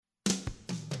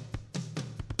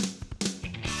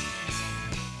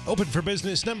Open for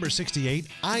Business number 68,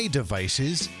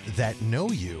 iDevices that know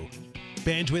you.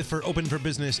 Bandwidth for Open for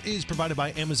Business is provided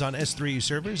by Amazon S3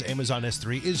 servers. Amazon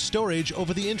S3 is storage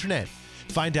over the internet.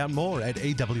 Find out more at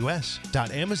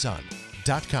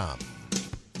aws.amazon.com.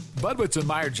 Budwitz and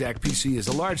Meyerjack PC is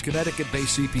a large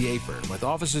Connecticut-based CPA firm with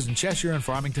offices in Cheshire and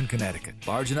Farmington, Connecticut.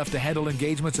 Large enough to handle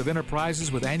engagements of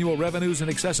enterprises with annual revenues in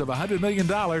excess of $100 million,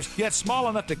 yet small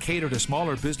enough to cater to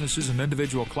smaller businesses and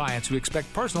individual clients who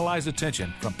expect personalized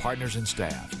attention from partners and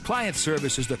staff. Client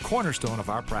service is the cornerstone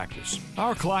of our practice.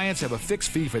 Our clients have a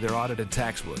fixed fee for their audit and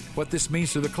tax work. What this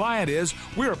means to the client is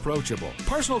we're approachable.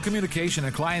 Personal communication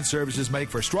and client services make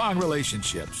for strong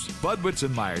relationships. Budwitz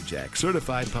and Meyerjack,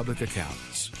 certified public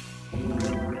accountants.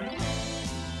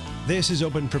 This is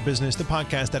Open for Business, the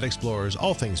podcast that explores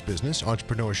all things business,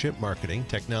 entrepreneurship, marketing,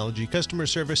 technology, customer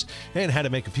service, and how to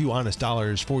make a few honest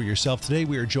dollars for yourself. Today,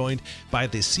 we are joined by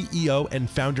the CEO and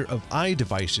founder of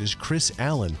iDevices, Chris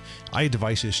Allen.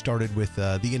 iDevices started with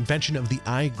the invention of the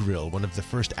iGrill, one of the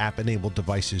first app-enabled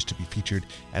devices to be featured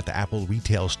at the Apple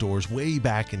retail stores way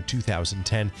back in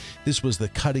 2010. This was the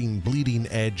cutting, bleeding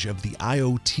edge of the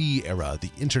IoT era,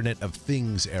 the Internet of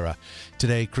Things era.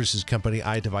 Today, Chris's company,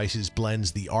 iDevices,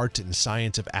 blends the art and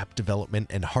science of app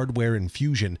development and hardware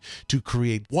infusion to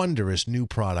create wondrous new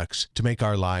products to make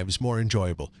our lives more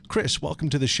enjoyable. Chris, welcome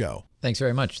to the show. Thanks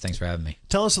very much. Thanks for having me.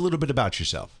 Tell us a little bit about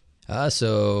yourself.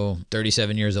 So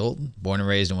 37 years old, born and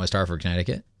raised in West Hartford,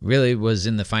 Connecticut. Really was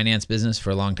in the finance business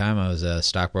for a long time. I was a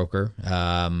stockbroker.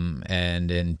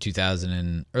 And in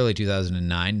early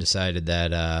 2009, decided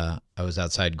that I was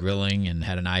outside grilling and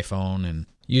had an iPhone and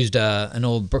used an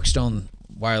old Brookstone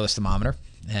wireless thermometer,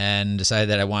 and decided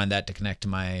that I wanted that to connect to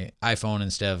my iPhone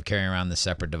instead of carrying around this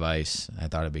separate device. I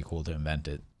thought it'd be cool to invent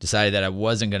it. Decided that I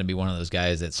wasn't going to be one of those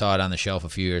guys that saw it on the shelf a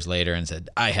few years later and said,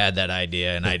 I had that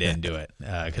idea and I didn't do it,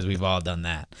 because we've all done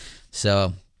that.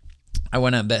 So I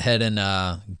went ahead and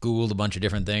Googled a bunch of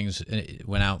different things,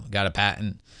 went out, got a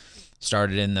patent,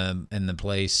 started in the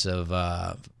place of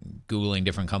Googling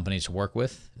different companies to work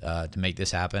with to make this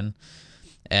happen.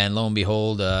 And lo and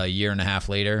behold, a year and a half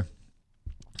later,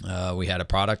 we had a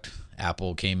product.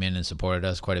 Apple came in and supported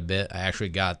us quite a bit. I actually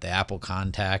got the Apple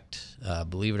contact,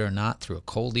 believe it or not, through a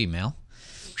cold email.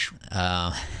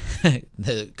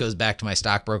 That goes back to my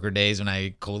stockbroker days when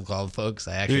I cold called folks.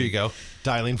 There you go.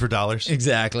 Dialing for dollars.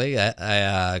 Exactly.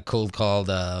 I cold called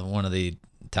one of the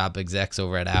top execs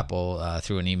over at Apple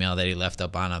through an email that he left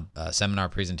up on a seminar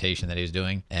presentation that he was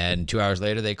doing. And 2 hours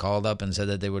later, they called up and said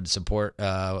that they would support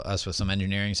us with some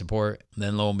engineering support.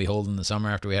 Then lo and behold, in the summer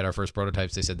after we had our first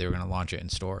prototypes, they said they were going to launch it in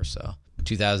stores. So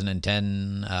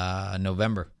 2010,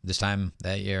 November, this time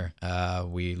that year,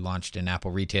 we launched in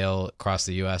Apple retail across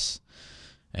the U.S.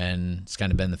 And it's kind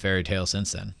of been the fairy tale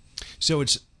since then. So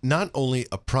it's not only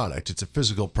a product, it's a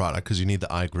physical product because you need the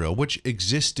iGrill, which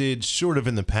existed sort of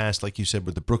in the past, like you said,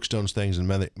 with the Brookstones things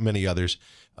and many others.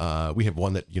 We have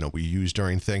one that, we use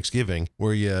during Thanksgiving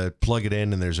where you plug it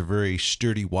in and there's a very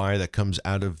sturdy wire that comes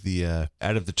out of the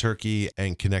turkey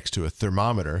and connects to a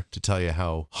thermometer to tell you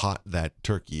how hot that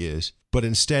turkey is. But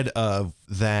instead of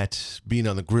that being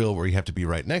on the grill where you have to be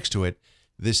right next to it,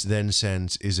 this then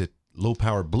sends, is it low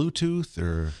power Bluetooth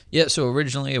or? Yeah, so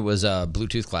originally it was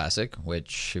Bluetooth Classic,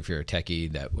 which if you're a techie,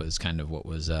 that was kind of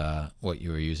what you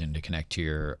were using to connect to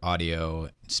your audio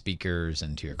speakers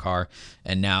and to your car.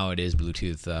 And now it is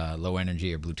Bluetooth Low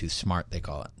Energy or Bluetooth Smart, they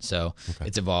call it. So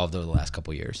It's evolved over the last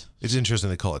couple of years. It's interesting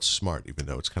they call it smart, even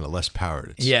though it's kind of less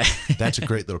powered. Yeah. That's a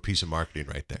great little piece of marketing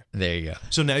right there. There you go.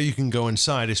 So now you can go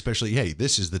inside, especially, hey,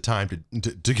 this is the time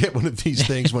to get one of these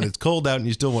things when it's cold out and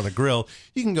you still want to grill.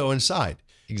 You can go inside.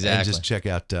 Exactly. And just check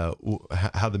out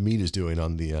how the meat is doing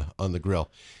on the grill.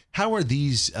 How are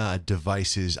these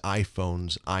devices,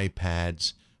 iPhones,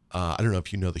 iPads? I don't know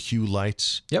if you know the Hue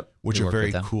lights. Yep. Which are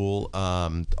very cool.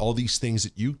 All these things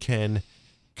that you can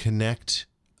connect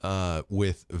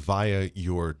with via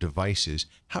your devices.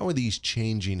 How are these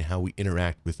changing how we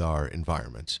interact with our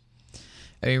environments?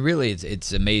 I mean, really,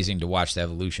 it's amazing to watch the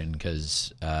evolution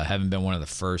because having been one of the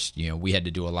first, we had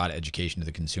to do a lot of education to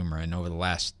the consumer. And over the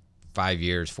last 5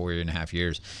 years, 4.5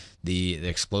 years, the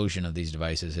explosion of these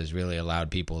devices has really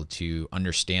allowed people to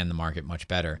understand the market much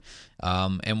better.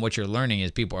 And what you're learning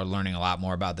is people are learning a lot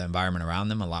more about the environment around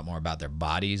them, a lot more about their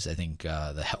bodies. I think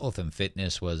the health and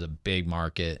fitness was a big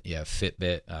market. You have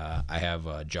Fitbit. I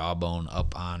have Jawbone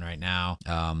up on right now.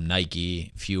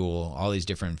 Nike, Fuel, all these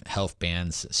different health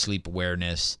bands, sleep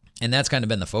awareness. And that's kind of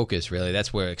been the focus, really.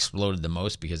 That's where it exploded the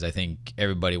most, because I think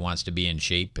everybody wants to be in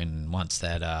shape and wants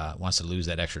to lose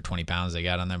that extra 20 pounds they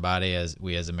got on their body. As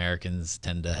we as Americans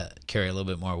tend to carry a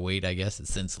little bit more weight, I guess.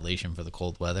 It's insulation for the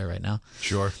cold weather right now.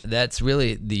 Sure. That's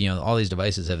really all these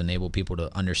devices have enabled people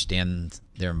to understand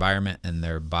their environment and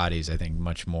their bodies, I think,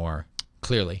 much more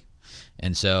clearly.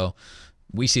 And so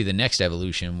we see the next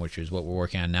evolution, which is what we're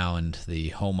working on now in the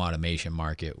home automation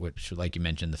market, which, like you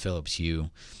mentioned, the Philips Hue.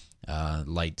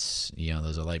 Lights,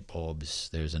 those are light bulbs.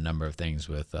 There's a number of things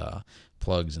with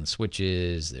plugs and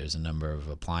switches. There's a number of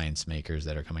appliance makers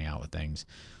that are coming out with things.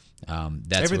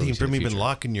 That's everything from even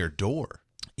locking your door.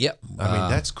 Yep. I mean,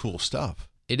 that's cool stuff.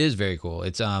 It is very cool.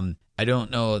 It's I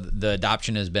don't know, the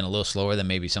adoption has been a little slower than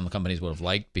maybe some companies would have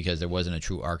liked, because there wasn't a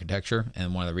true architecture.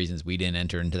 And one of the reasons we didn't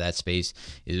enter into that space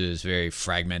is it was very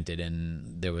fragmented,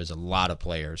 and there was a lot of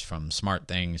players, from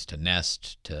SmartThings to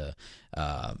Nest to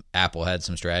Apple had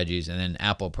some strategies. And then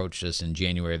Apple approached us in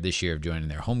January of this year of joining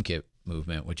their HomeKit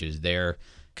movement, which is their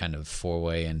kind of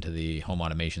foray into the home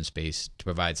automation space to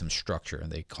provide some structure.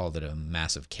 They called it a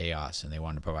massive chaos, and they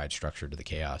wanted to provide structure to the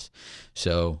chaos.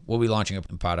 So we'll be launching a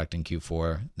product in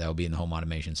Q4 that will be in the home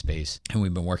automation space. And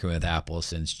we've been working with Apple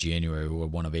since January. We're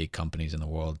one of 8 companies in the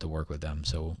world to work with them.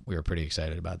 So we were pretty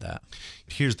excited about that.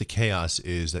 Here's the chaos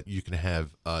is that you can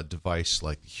have a device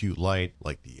like the Hue Light,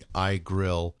 like the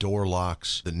iGrill, door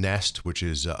locks, the Nest, which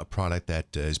is a product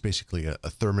that is basically a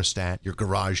thermostat, your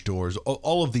garage doors,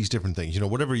 all of these different things.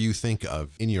 Whatever you think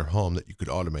of in your home that you could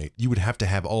automate, you would have to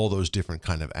have all those different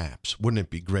kind of apps. Wouldn't it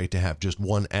be great to have just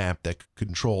one app that could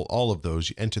control all of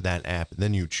those? You enter that app, and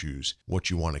then you choose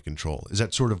what you want to control. Is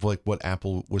that sort of like what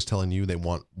Apple was telling you? They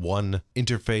want one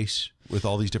interface with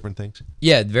all these different things?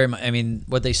 Yeah, very much. I mean,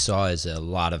 what they saw is a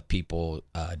lot of people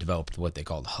developed what they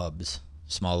called hubs.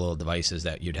 Small little devices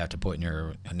that you'd have to put in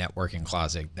your networking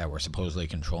closet that were supposedly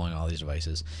controlling all these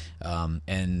devices.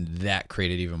 And that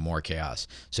created even more chaos.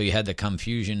 So you had the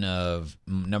confusion of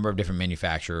a number of different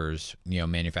manufacturers,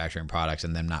 manufacturing products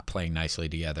and them not playing nicely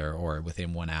together or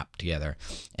within one app together.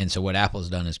 And so what Apple's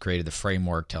done is created the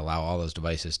framework to allow all those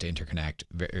devices to interconnect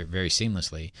very, very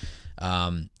seamlessly.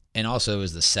 And also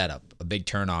is the setup. A big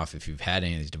turnoff if you've had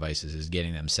any of these devices is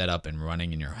getting them set up and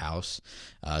running in your house.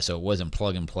 So it wasn't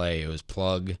plug and play. It was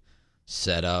plug,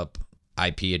 setup,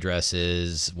 IP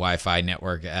addresses, Wi-Fi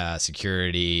network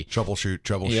security.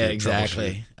 Troubleshoot. Yeah,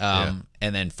 exactly. And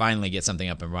then finally get something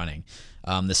up and running.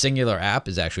 The Singular app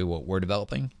is actually what we're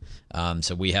developing.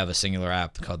 So we have a Singular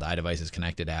app called the iDevices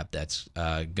Connected app that's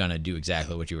going to do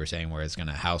exactly what you were saying, where it's going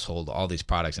to household all these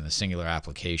products in a singular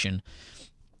application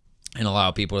and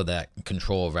allow people that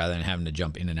control, rather than having to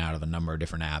jump in and out of a number of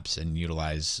different apps and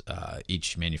utilize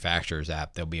each manufacturer's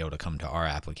app. They'll be able to come to our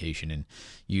application and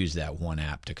use that one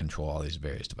app to control all these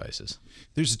various devices.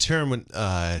 There's a term when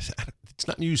it's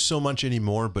not used so much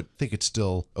anymore, but I think it's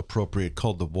still appropriate,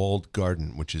 called the walled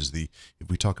garden, which is if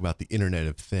we talk about the Internet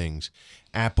of Things,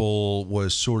 Apple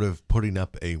was sort of putting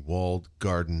up a walled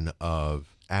garden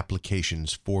of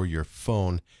applications for your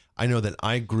phone. I know that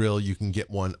iGrill, you can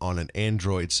get one on an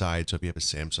Android side. So if you have a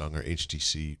Samsung or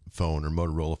HTC phone or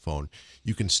Motorola phone,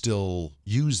 you can still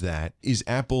use that. Is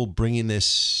Apple bringing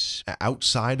this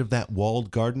outside of that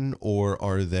walled garden, or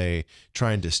are they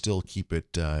trying to still keep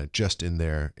it just in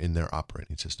their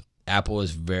operating system? Apple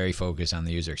is very focused on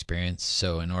the user experience.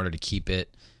 So in order to keep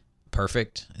it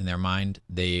perfect in their mind,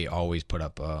 they always put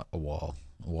up a wall.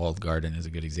 A walled garden is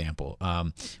a good example.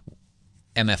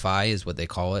 MFI is what they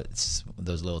call it. It's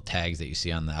those little tags that you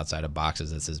see on the outside of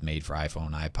boxes that says made for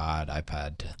iPhone,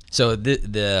 iPad. So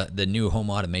the new home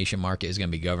automation market is going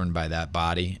to be governed by that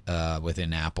body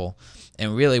within Apple.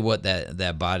 And really what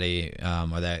that body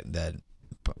or that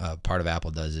part of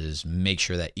Apple does is make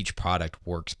sure that each product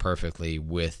works perfectly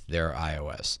with their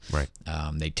iOS. Right.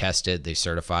 They test it, they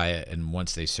certify it, and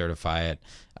once they certify it,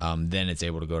 then it's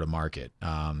able to go to market.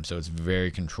 So it's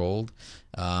very controlled.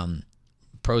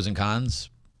 Pros and cons.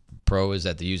 Pro is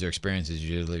that the user experience is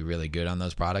usually really good on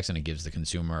those products, and it gives the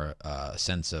consumer a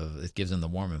sense of, it gives them the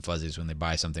warm and fuzzies when they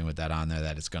buy something with that on there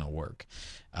that it's going to work.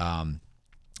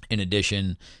 In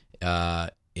addition,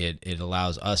 it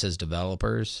allows us as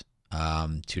developers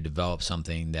to develop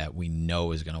something that we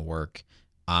know is going to work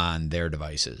on their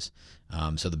devices.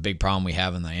 So the big problem we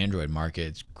have in the Android market,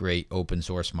 it's great open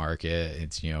source market.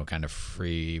 It's, kind of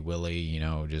free willy,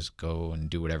 just go and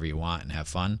do whatever you want and have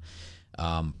fun.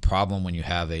 Problem when you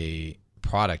have a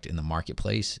product in the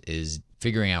marketplace is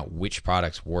figuring out which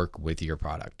products work with your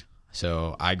product.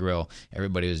 So iGrill,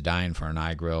 everybody was dying for an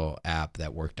iGrill app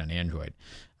that worked on Android.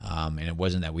 And it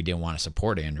wasn't that we didn't want to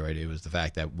support Android. It was the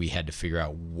fact that we had to figure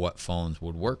out what phones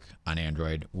would work on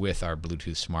Android with our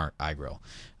Bluetooth Smart iGrill.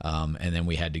 And then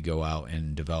we had to go out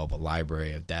and develop a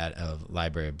library of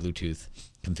Bluetooth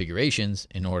configurations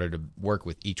in order to work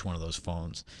with each one of those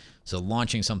phones. So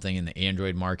launching something in the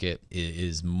Android market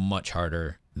is much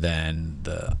harder than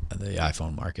the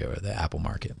iPhone market or the Apple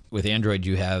market. With Android,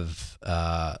 you have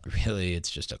really it's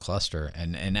just a cluster,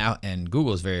 and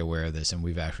Google is very aware of this, and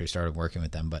we've actually started working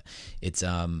with them. But it's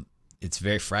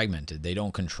very fragmented. They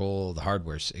don't control the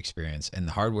hardware experience, and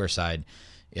the hardware side,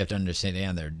 you have to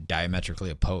understand they're diametrically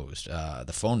opposed.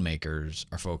 The phone makers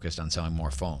are focused on selling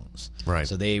more phones. Right.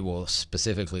 So they will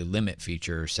specifically limit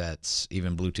feature sets,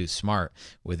 even Bluetooth Smart,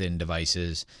 within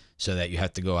devices so that you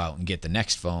have to go out and get the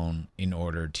next phone in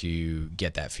order to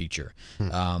get that feature.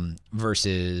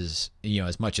 Versus,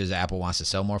 as much as Apple wants to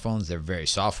sell more phones, they're very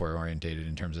software orientated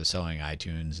in terms of selling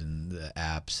iTunes and the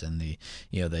apps and the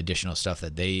additional stuff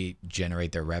that they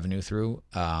generate their revenue through.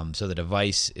 So the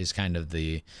device is kind of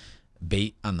the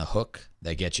bait on the hook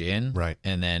that gets you in, right?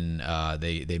 And then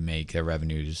they make their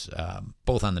revenues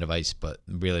both on the device, but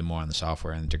really more on the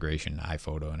software integration,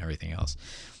 iPhoto, and everything else.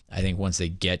 I think once they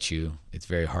get you, it's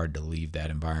very hard to leave that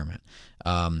environment.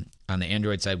 On the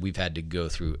Android side, we've had to go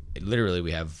through. Literally,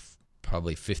 we have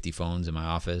probably 50 phones in my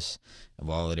office of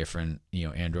all the different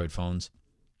Android phones,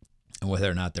 and whether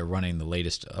or not they're running the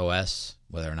latest OS,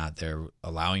 whether or not they're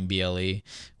allowing BLE,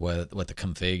 what the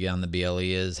config on the BLE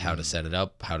is, how to set it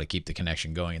up, how to keep the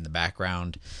connection going in the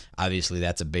background. Obviously,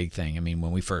 that's a big thing. I mean,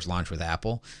 when we first launched with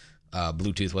Apple,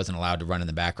 Bluetooth wasn't allowed to run in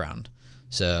the background.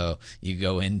 So you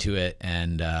go into it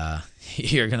and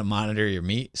you're going to monitor your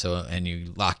meat. And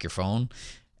you lock your phone,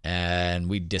 and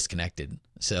we disconnected.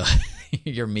 So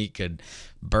your meat could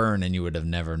burn and you would have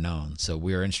never known. So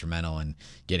we were instrumental in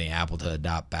getting Apple to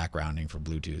adopt backgrounding for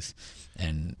Bluetooth,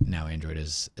 and now Android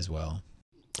is as well.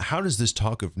 How does this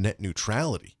talk of net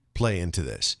neutrality play into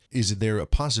this? Is there a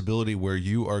possibility where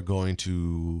you are going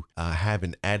to have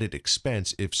an added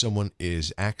expense if someone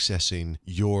is accessing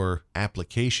your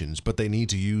applications, but they need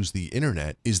to use the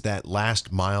internet? Is that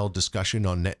last mile discussion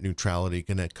on net neutrality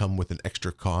going to come with an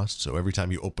extra cost? So every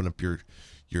time you open up your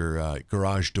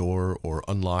garage door or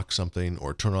unlock something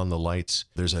or turn on the lights,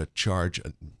 there's a charge,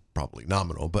 probably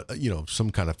nominal, but some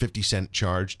kind of 50-cent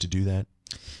charge to do that?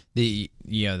 The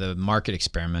market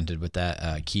experimented with that.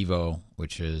 Kevo,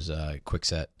 which is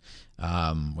Kwikset,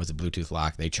 was a Bluetooth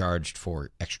lock. They charged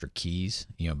for extra keys,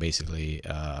 basically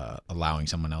allowing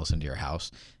someone else into your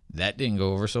house. That didn't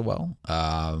go over so well.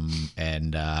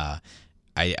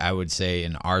 I would say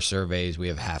in our surveys, we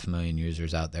have 500,000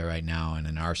 users out there right now, and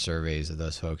in our surveys of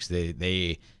those folks,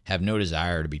 they have no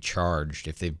desire to be charged.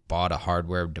 If they've bought a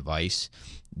hardware device,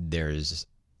 there's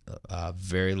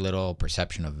very little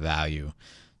perception of value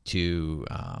to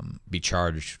be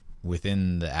charged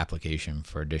within the application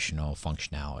for additional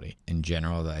functionality. In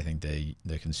general, I think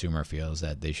the consumer feels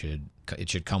that it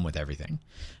should come with everything.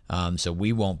 So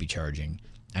we won't be charging.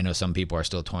 I know some people are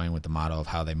still toying with the model of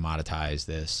how they monetize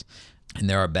this. And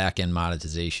there are back-end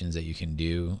monetizations that you can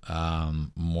do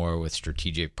more with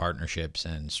strategic partnerships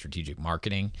and strategic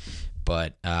marketing,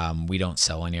 but we don't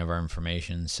sell any of our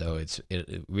information. So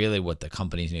it really what the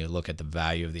companies need to look at the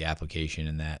value of the application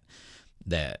and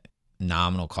that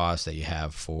nominal cost that you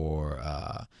have for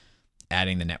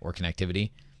adding the network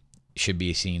connectivity should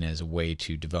be seen as a way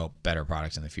to develop better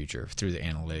products in the future through the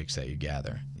analytics that you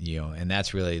gather, and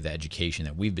that's really the education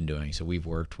that we've been doing. So we've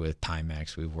worked with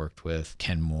Timex, we've worked with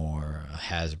Kenmore,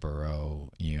 Hasbro,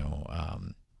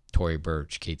 Tory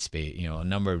Burch, Kate Spade, a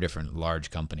number of different large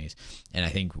companies. And I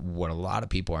think what a lot of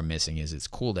people are missing is it's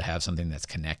cool to have something that's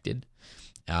connected.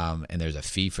 And there's a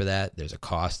fee for that. There's a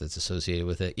cost that's associated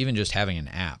with it. Even just having an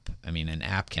app. I mean, an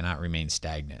app cannot remain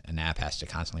stagnant. An app has to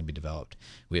constantly be developed.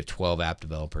 We have 12 app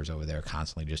developers over there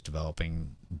constantly just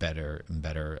developing better and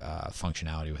better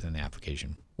functionality within the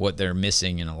application. What they're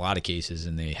missing in a lot of cases,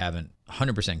 and they haven't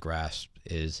 100% grasped,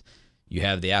 is you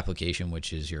have the application,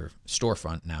 which is your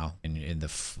storefront now in the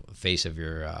face of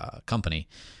your company.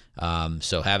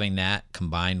 So having that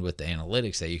combined with the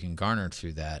analytics that you can garner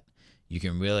through that, you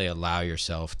can really allow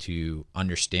yourself to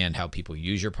understand how people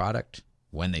use your product,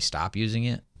 when they stop using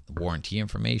it, warranty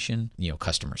information,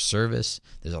 customer service.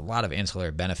 There's a lot of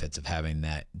ancillary benefits of having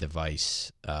that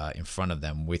device in front of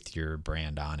them with your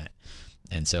brand on it.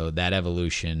 And so that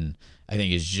evolution, I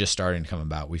think, is just starting to come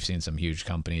about. We've seen some huge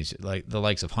companies like the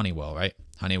likes of Honeywell, right?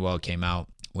 Honeywell came out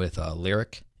with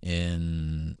Lyric.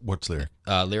 What's Lyric?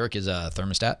 Lyric is a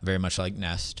thermostat, very much like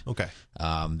Nest. Okay.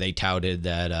 They touted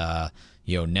that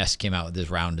Nest came out with this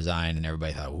round design, and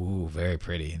everybody thought, ooh, very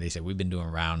pretty. They said, we've been doing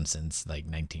round since like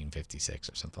 1956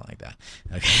 or something like that.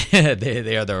 Okay.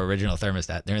 they are the original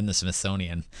thermostat. They're in the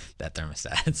Smithsonian, that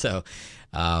thermostat. So,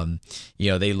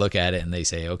 they look at it and they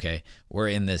say, okay, we're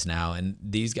in this now. And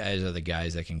these guys are the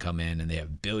guys that can come in and they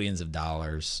have billions of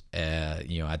dollars,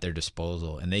 at their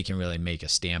disposal, and they can really make a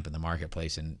stamp in the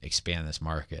marketplace and expand this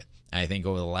market. I think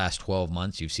over the last 12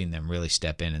 months, you've seen them really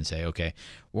step in and say, okay,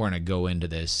 we're going to go into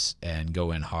this and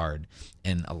go in hard.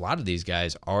 And a lot of these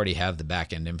guys already have the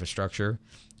back-end infrastructure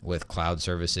with cloud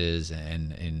services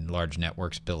and large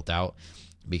networks built out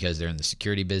because they're in the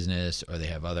security business or they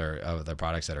have other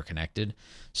products that are connected.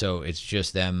 So it's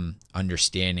just them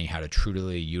understanding how to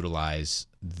truly utilize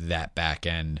that back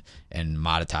end and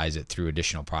monetize it through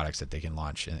additional products that they can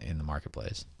launch in the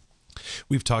marketplace.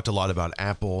 We've talked a lot about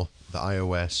Apple, the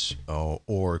iOS,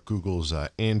 or Google's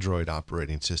Android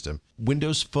operating system.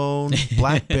 Windows Phone,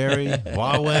 BlackBerry,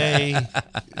 Huawei,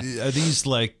 are these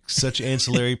like such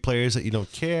ancillary players that you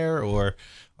don't care, or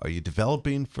are you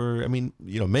developing for,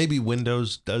 maybe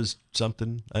Windows does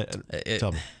something?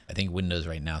 Tell me. I think Windows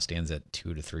right now stands at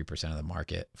 2 to 3% of the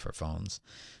market for phones.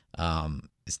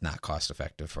 It's not cost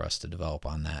effective for us to develop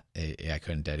on that. I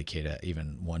couldn't dedicate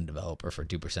even one developer for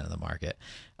 2% of the market.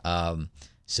 And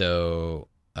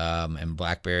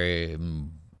BlackBerry,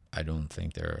 I don't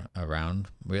think they're around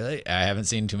really. I haven't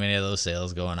seen too many of those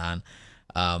sales going on.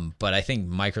 But I think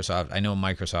I know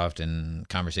Microsoft in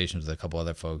conversations with a couple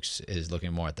other folks is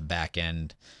looking more at the back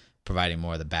end, providing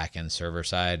more of the back end server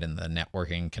side and the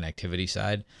networking connectivity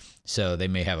side. So they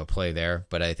may have a play there,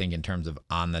 but I think in terms of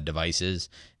on the devices,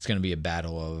 it's going to be a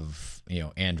battle of,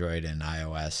 Android and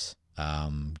iOS,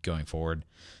 going forward.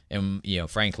 And,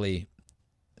 frankly,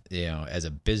 as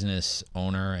a business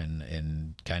owner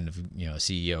and kind of,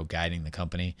 CEO guiding the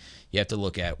company, you have to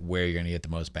look at where you're going to get the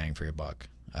most bang for your buck.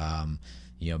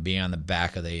 Being on the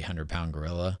back of the 800-pound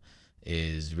gorilla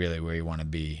is really where you want to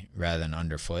be rather than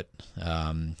underfoot,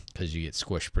 because you get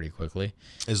squished pretty quickly.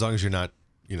 As long as you're not,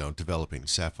 developing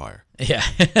Sapphire. Yeah.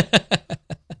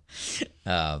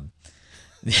 That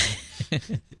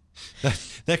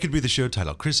could be the show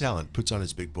title. Chris Allen puts on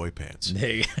his big boy pants. There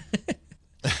you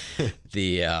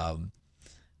go.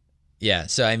 Yeah.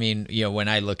 So, when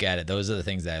I look at it, those are the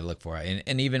things that I look for.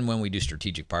 And even when we do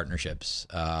strategic partnerships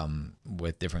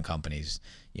with different companies,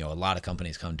 a lot of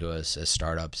companies come to us as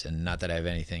startups, and not that I have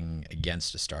anything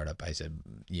against a startup. I said,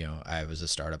 I was a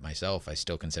startup myself. I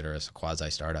still consider us a quasi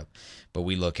startup, but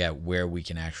we look at where we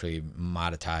can actually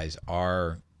monetize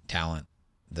our talent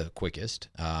the quickest,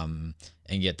 and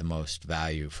get the most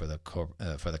value for the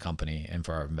company and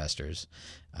for our investors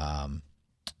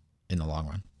in the long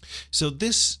run. So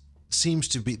this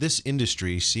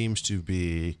industry seems to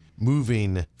be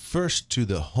moving first to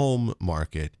the home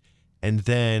market and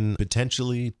then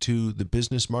potentially to the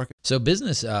business market. So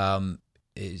business, in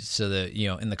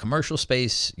the commercial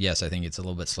space, yes, I think it's a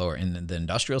little bit slower. In the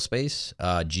industrial space,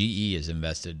 GE has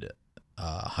invested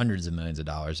hundreds of millions of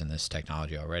dollars in this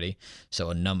technology already.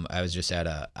 So I was just at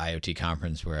a IoT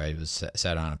conference where I was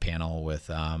sat on a panel with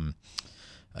a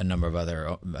number of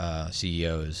other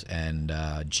CEOs, and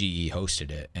GE hosted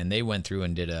it, and they went through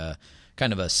and did a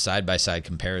kind of a side-by-side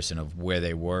comparison of where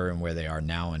they were and where they are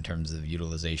now in terms of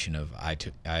utilization of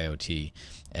IoT.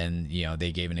 And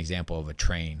they gave an example of a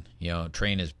train.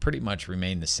 Train has pretty much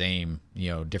remained the same,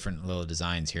 different little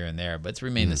designs here and there, but it's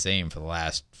remained the same for the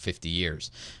last 50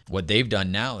 years. What they've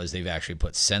done now is they've actually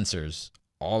put sensors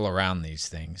all around these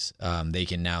things. They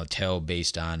can now tell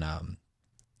based on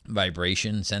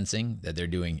vibration sensing that they're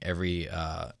doing every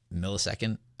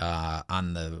millisecond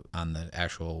on the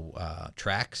actual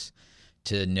tracks,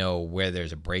 to know where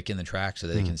there's a break in the track so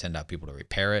that they can send out people to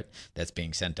repair it. That's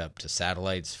being sent up to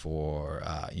satellites for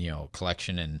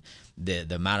collection, and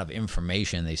the amount of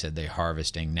information they said they're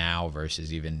harvesting now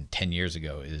versus even 10 years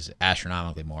ago is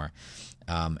astronomically more.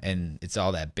 And it's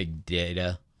all that big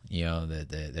data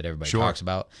that everybody talks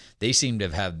about. They seem to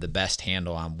have the best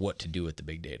handle on what to do with the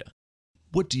big data.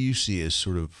 What do you see as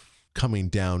sort of coming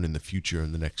down in the future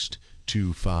in the next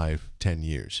 2, 5, 10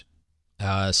 years?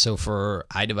 So for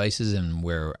iDevices and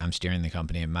where I'm steering the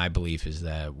company, my belief is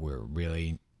that we're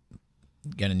really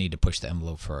going to need to push the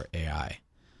envelope for AI,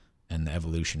 and the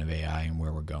evolution of AI and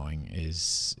where we're going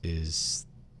is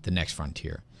the next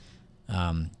frontier.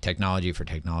 Technology for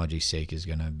technology's sake is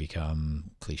going to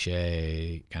become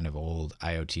cliche, kind of old.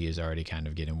 IoT is already kind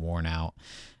of getting worn out.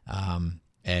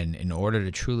 And in order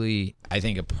to truly, I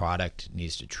think a product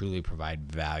needs to truly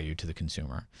provide value to the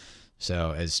consumer.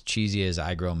 So as cheesy as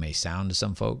iGrill may sound to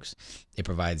some folks, it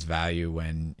provides value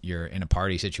when you're in a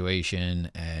party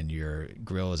situation and your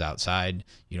grill is outside.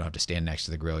 You don't have to stand next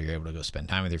to the grill. You're able to go spend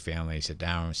time with your family, sit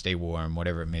down, stay warm,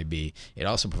 whatever it may be. It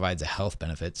also provides a health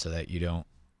benefit so that you don't,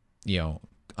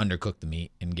 undercook the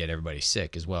meat and get everybody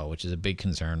sick as well, which is a big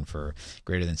concern for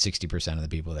greater than 60% of the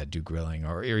people that do grilling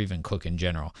or even cook in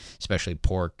general, especially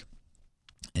pork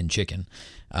and chicken.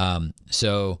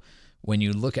 So when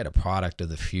you look at a product of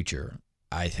the future,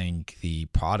 I think the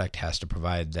product has to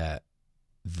provide that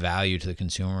value to the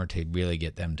consumer to really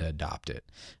get them to adopt it.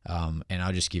 And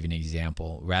I'll just give you an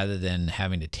example. Rather than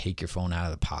having to take your phone out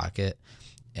of the pocket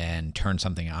and turn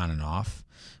something on and off,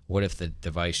 what if the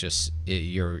device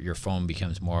your phone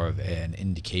becomes more of an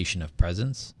indication of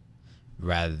presence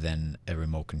rather than a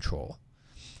remote control?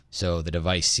 So the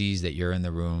device sees that you're in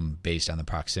the room based on the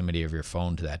proximity of your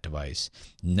phone to that device,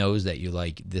 knows that you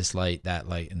like this light, that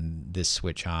light, and this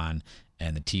switch on,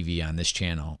 and the TV on this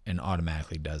channel, and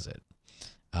automatically does it.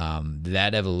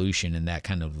 That evolution and that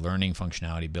kind of learning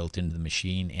functionality built into the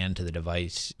machine and to the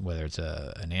device, whether it's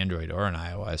an Android or an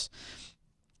iOS,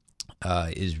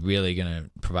 is really going to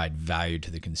provide value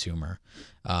to the consumer.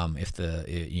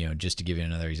 Just to give you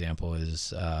another example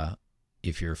is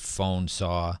if your phone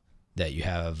saw that you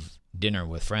have dinner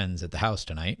with friends at the house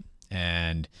tonight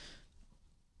and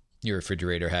your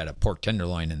refrigerator had a pork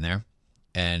tenderloin in there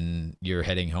and you're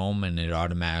heading home and it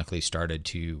automatically started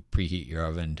to preheat your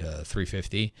oven to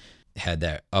 350, had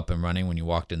that up and running when you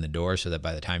walked in the door so that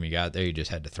by the time you got there, you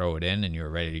just had to throw it in and you were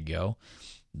ready to go.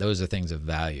 Those are things of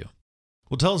value.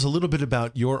 Well, tell us a little bit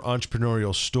about your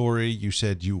entrepreneurial story. You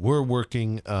said you were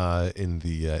working in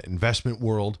the investment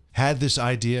world, had this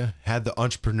idea, had the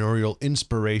entrepreneurial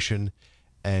inspiration,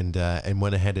 and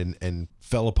went ahead and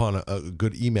fell upon a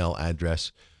good email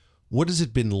address. What has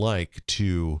it been like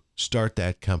to start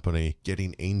that company,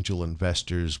 getting angel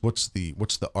investors? What's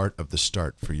the art of the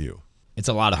start for you? It's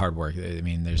a lot of hard work. I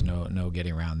mean, there's no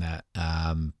getting around that.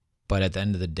 But at the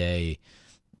end of the day,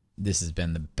 this has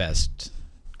been the best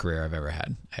career I've ever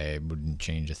had. I wouldn't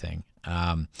change a thing.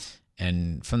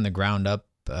 And from the ground up,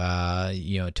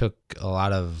 it took a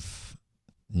lot of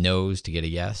no's to get a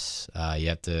yes. You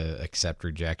have to accept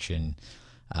rejection.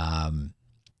 And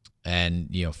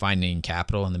finding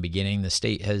capital in the beginning, the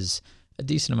state has a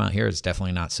decent amount here. It's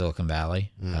definitely not Silicon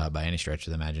Valley by any stretch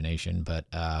of the imagination, but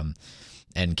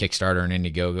and Kickstarter and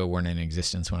Indiegogo weren't in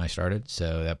existence when I started,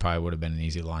 so that probably would have been an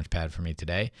easy launch pad for me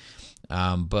today.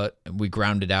 But we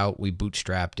ground it out, we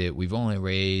bootstrapped it. We've only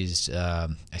raised, I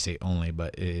say only,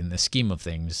 but in the scheme of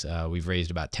things, we've raised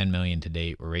about $10 million to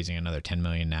date. We're raising another $10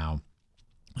 million now,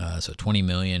 so $20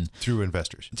 million through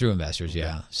investors. Through investors,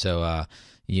 yeah. So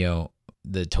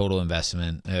the total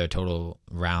investment, total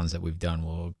rounds that we've done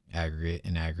will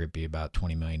aggregate be about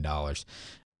 $20 million.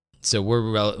 So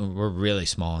we're really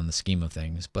small in the scheme of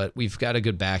things, but we've got a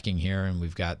good backing here, and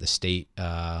we've got the state.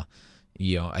 I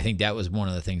think that was one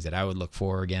of the things that I would look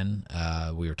for again.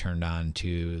 We were turned on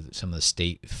to some of the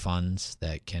state funds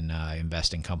that can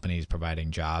invest in companies providing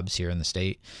jobs here in the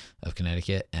state of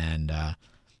Connecticut, and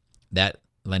that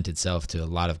lent itself to a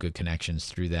lot of good connections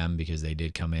through them because they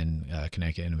did come in.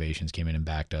 Connecticut Innovations came in and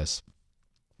backed us,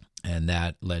 and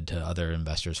that led to other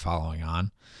investors following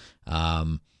on.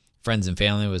 Friends and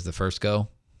family was the first go.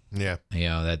 Yeah.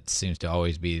 That seems to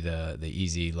always be the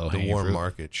easy, low-hanging the warm fruit.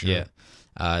 market, sure. Yeah.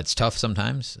 It's tough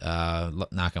sometimes.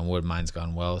 Knock on wood, mine's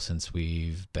gone well since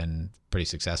we've been pretty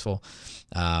successful.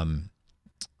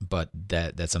 But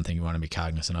that's something you want to be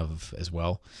cognizant of as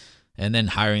well. And then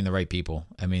hiring the right people.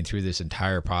 I mean, through this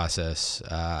entire process,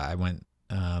 I went,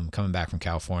 coming back from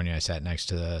California, I sat next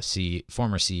to the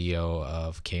former CEO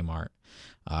of Kmart.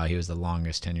 He was the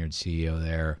longest tenured CEO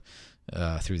there.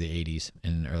 Through the 80s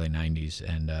and early 90s,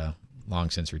 and long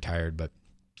since retired, but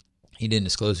he didn't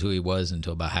disclose who he was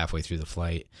until about halfway through the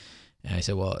flight. And I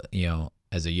said, well,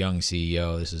 as a young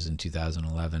CEO, this was in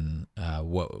 2011,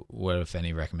 what if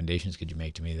any recommendations could you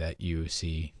make to me that you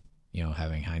see,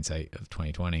 having hindsight of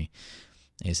 2020?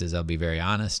 And he says, I'll be very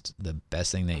honest, the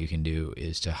best thing that you can do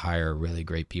is to hire really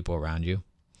great people around you,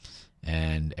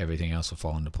 and everything else will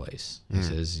fall into place. He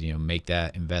says, make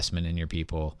that investment in your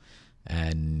people,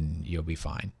 and you'll be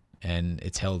fine. And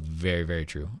it's held very, very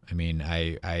true. I mean,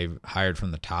 I hired from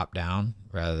the top down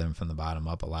rather than from the bottom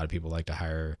up. A lot of people like to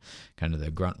hire kind of the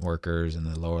grunt workers and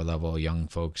the lower level young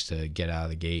folks to get out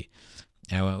of the gate.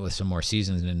 And I went with some more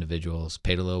seasoned individuals,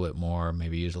 paid a little bit more,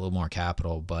 maybe used a little more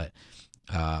capital, but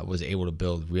was able to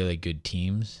build really good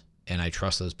teams. And I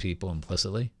trust those people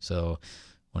implicitly. So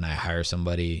When I hire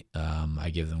somebody, I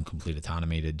give them complete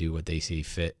autonomy to do what they see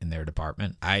fit in their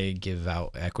department. I give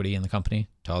out equity in the company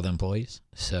to all the employees.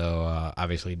 So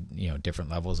obviously, different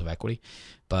levels of equity.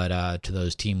 But to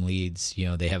those team leads,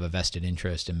 they have a vested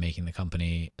interest in making the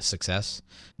company a success.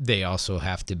 They also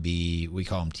have to be, we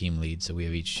call them team leads. So we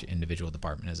have each individual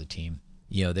department as a team.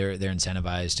 They're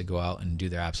incentivized to go out and do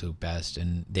their absolute best,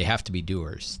 and they have to be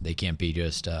doers. They can't be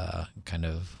just kind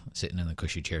of sitting in the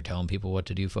cushy chair telling people what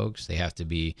to do, folks. They have to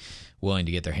be willing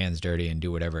to get their hands dirty and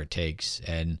do whatever it takes.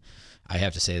 And I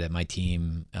have to say that my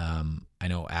team, I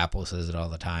know Apple says it all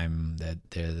the time, that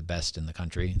they're the best in the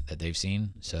country that they've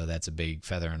seen. So that's a big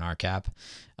feather in our cap.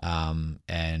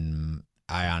 And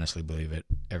I honestly believe it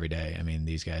every day. I mean,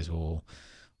 these guys will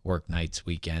work nights,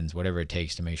 weekends, whatever it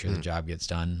takes to make sure the job gets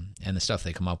done. And the stuff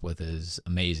they come up with is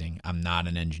amazing. I'm not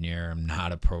an engineer. I'm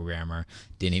not a programmer.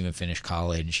 Didn't even finish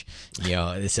college.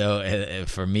 So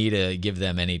for me to give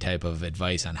them any type of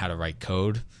advice on how to write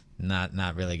code,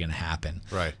 not really going to happen.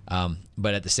 Right.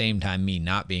 But at the same time, me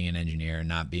not being an engineer,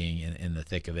 not being in the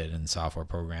thick of it and software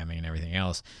programming and everything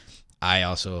else, I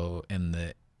also am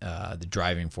the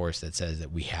driving force that says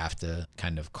that we have to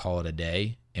kind of call it a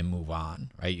day and move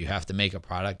on, right? You have to make a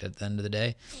product at the end of the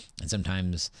day. And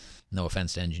sometimes, no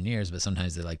offense to engineers, but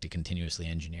sometimes they like to continuously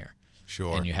engineer.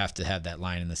 Sure. And you have to have that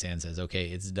line in the sand that says, okay,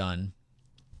 it's done.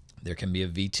 There can be a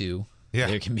V2. Yeah,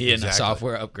 there can be a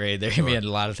software upgrade. There can be a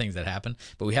lot of things that happen,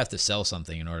 but we have to sell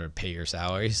something in order to pay your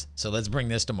salaries. So let's bring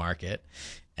this to market,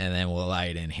 and then we'll allow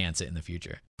you to enhance it in the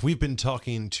future. We've been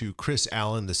talking to Chris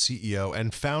Allen, the CEO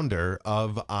and founder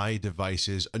of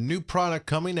iDevices, a new product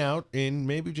coming out in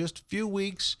maybe just a few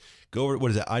weeks. Go over,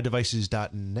 what is it,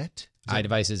 iDevices.net?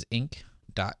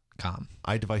 iDevicesinc.com.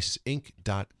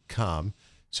 iDevicesinc.com.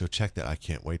 So check that. I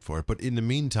can't wait for it. But in the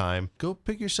meantime, go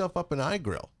pick yourself up an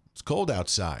iGrill. It's cold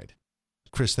outside.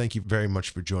 Chris, thank you very much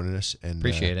for joining us. And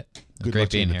appreciate it. Good Great luck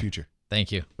to you being in the here. future.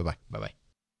 Thank you. Bye-bye. Bye-bye.